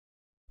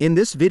In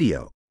this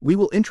video, we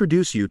will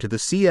introduce you to the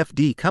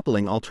CFD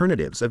coupling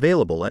alternatives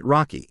available at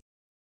Rocky.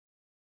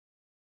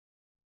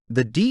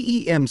 The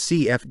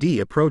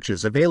DEM-CFD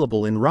approaches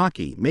available in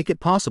Rocky make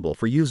it possible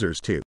for users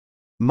to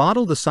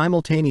model the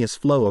simultaneous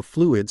flow of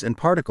fluids and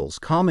particles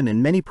common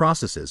in many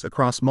processes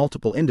across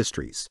multiple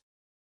industries.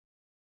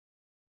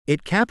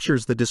 It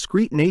captures the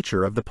discrete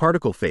nature of the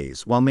particle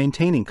phase while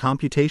maintaining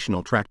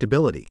computational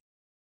tractability.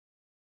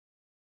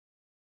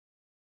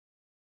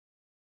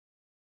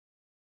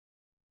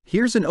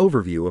 Here's an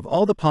overview of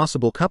all the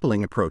possible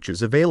coupling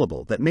approaches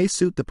available that may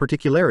suit the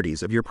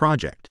particularities of your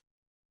project.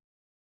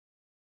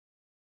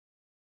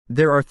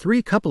 There are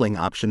 3 coupling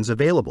options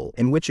available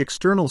in which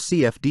external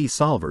CFD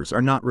solvers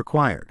are not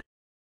required.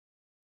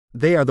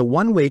 They are the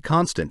one-way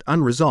constant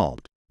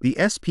unresolved, the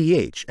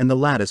SPH, and the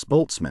lattice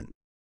Boltzmann.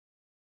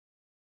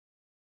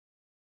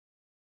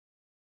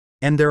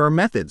 And there are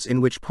methods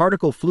in which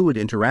particle-fluid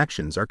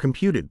interactions are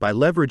computed by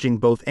leveraging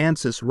both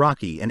Ansys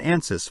Rocky and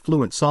Ansys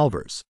Fluent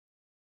solvers.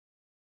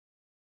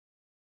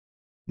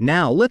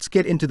 Now let's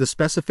get into the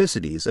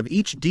specificities of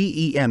each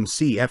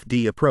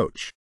DEM-CFD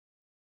approach.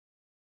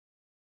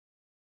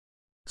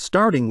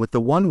 Starting with the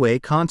one-way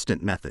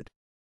constant method,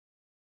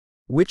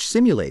 which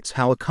simulates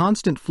how a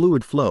constant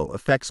fluid flow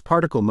affects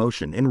particle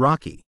motion in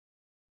Rocky.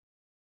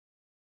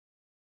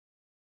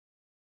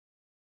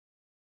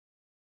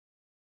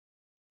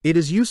 It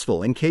is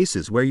useful in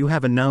cases where you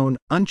have a known,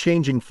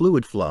 unchanging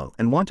fluid flow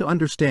and want to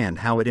understand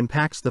how it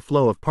impacts the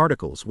flow of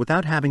particles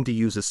without having to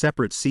use a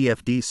separate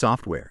CFD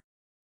software.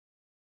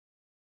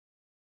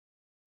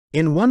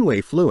 In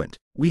Way Fluent,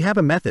 we have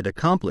a method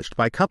accomplished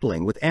by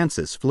coupling with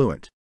Ansys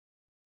Fluent.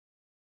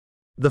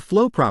 The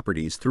flow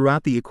properties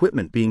throughout the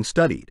equipment being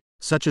studied,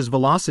 such as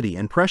velocity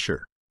and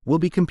pressure, will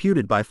be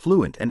computed by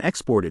Fluent and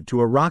exported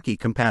to a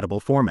Rocky-compatible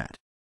format.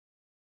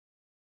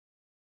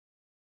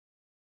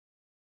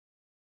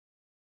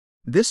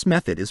 This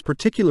method is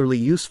particularly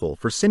useful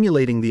for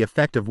simulating the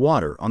effect of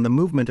water on the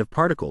movement of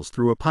particles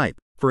through a pipe,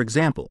 for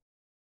example.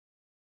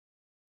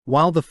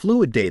 While the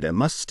fluid data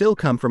must still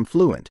come from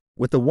Fluent,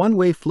 with the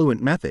Way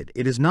Fluent method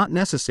it is not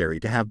necessary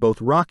to have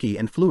both Rocky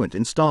and Fluent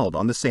installed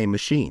on the same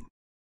machine.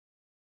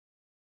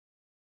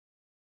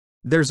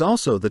 There's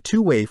also the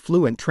Way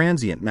Fluent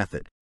transient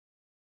method,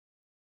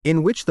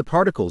 in which the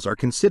particles are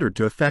considered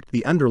to affect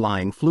the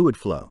underlying fluid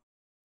flow.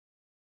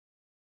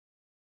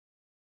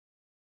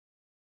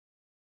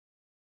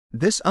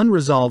 This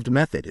unresolved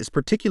method is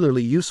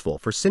particularly useful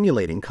for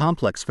simulating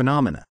complex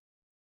phenomena.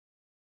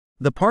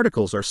 The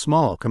particles are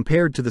small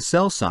compared to the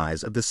cell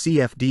size of the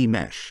CFD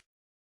mesh.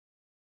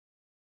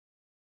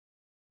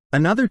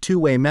 Another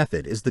two-way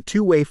method is the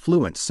Way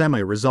Fluent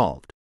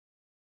Semiresolved,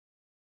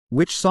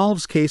 which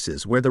solves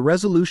cases where the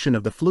resolution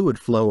of the fluid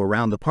flow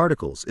around the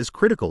particles is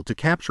critical to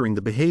capturing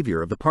the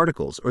behavior of the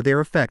particles or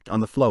their effect on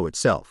the flow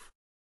itself.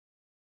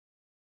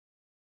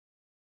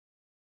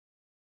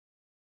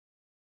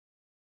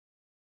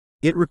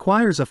 It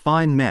requires a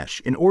fine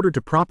mesh in order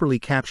to properly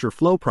capture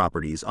flow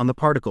properties on the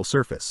particle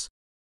surface.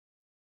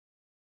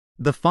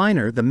 The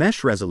finer the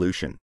mesh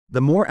resolution,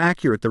 the more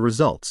accurate the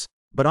results,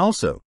 but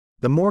also,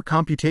 the more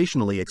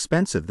computationally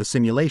expensive the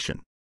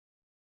simulation.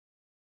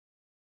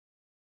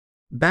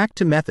 Back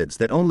to methods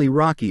that only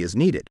Rocky is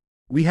needed,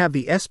 we have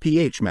the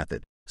SPH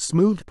method,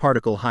 Smooth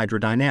Particle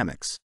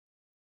Hydrodynamics.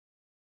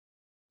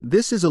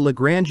 This is a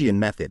Lagrangian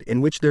method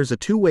in which there's a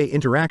two-way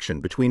interaction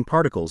between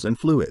particles and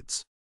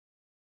fluids.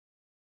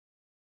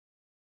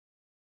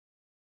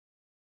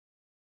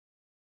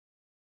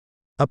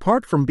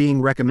 Apart from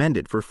being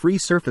recommended for free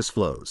surface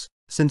flows,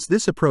 since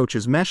this approach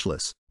is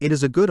meshless, it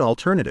is a good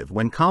alternative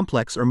when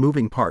complex or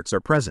moving parts are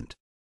present.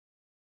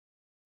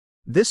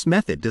 This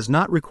method does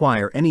not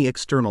require any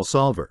external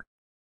solver.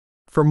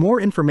 For more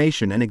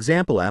information and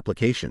example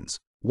applications,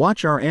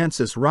 watch our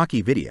Ansys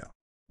Rocky video,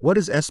 What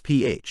is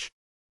SPH?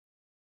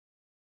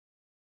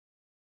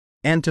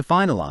 And to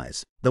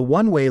finalize, the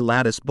one-way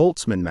lattice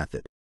Boltzmann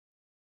method,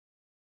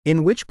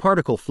 in which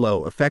particle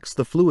flow affects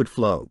the fluid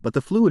flow but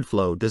the fluid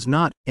flow does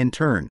not, in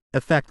turn,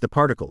 affect the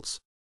particles.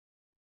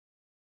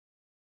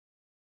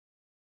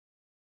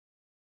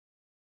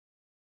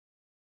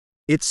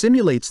 It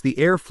simulates the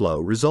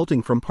airflow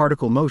resulting from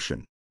particle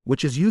motion,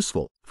 which is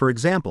useful, for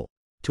example,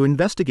 to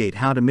investigate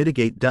how to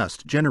mitigate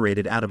dust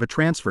generated out of a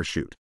transfer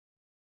chute.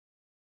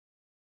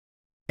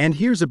 And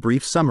here's a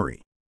brief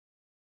summary.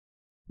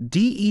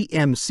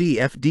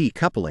 DEM-CFD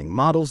coupling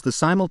models the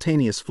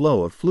simultaneous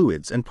flow of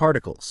fluids and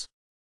particles.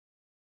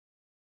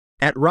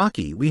 At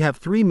Rocky, we have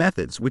 3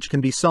 methods which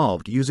can be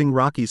solved using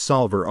Rocky's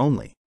solver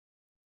only,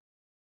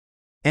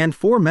 and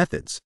 4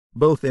 methods,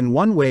 both in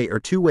one-way or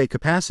two-way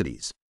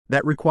capacities,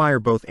 that require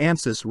both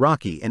Ansys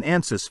Rocky and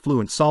Ansys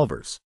Fluent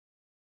solvers.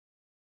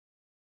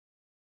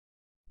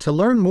 To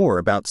learn more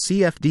about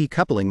CFD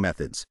coupling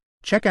methods,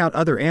 check out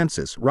other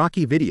Ansys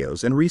Rocky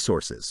videos and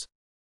resources.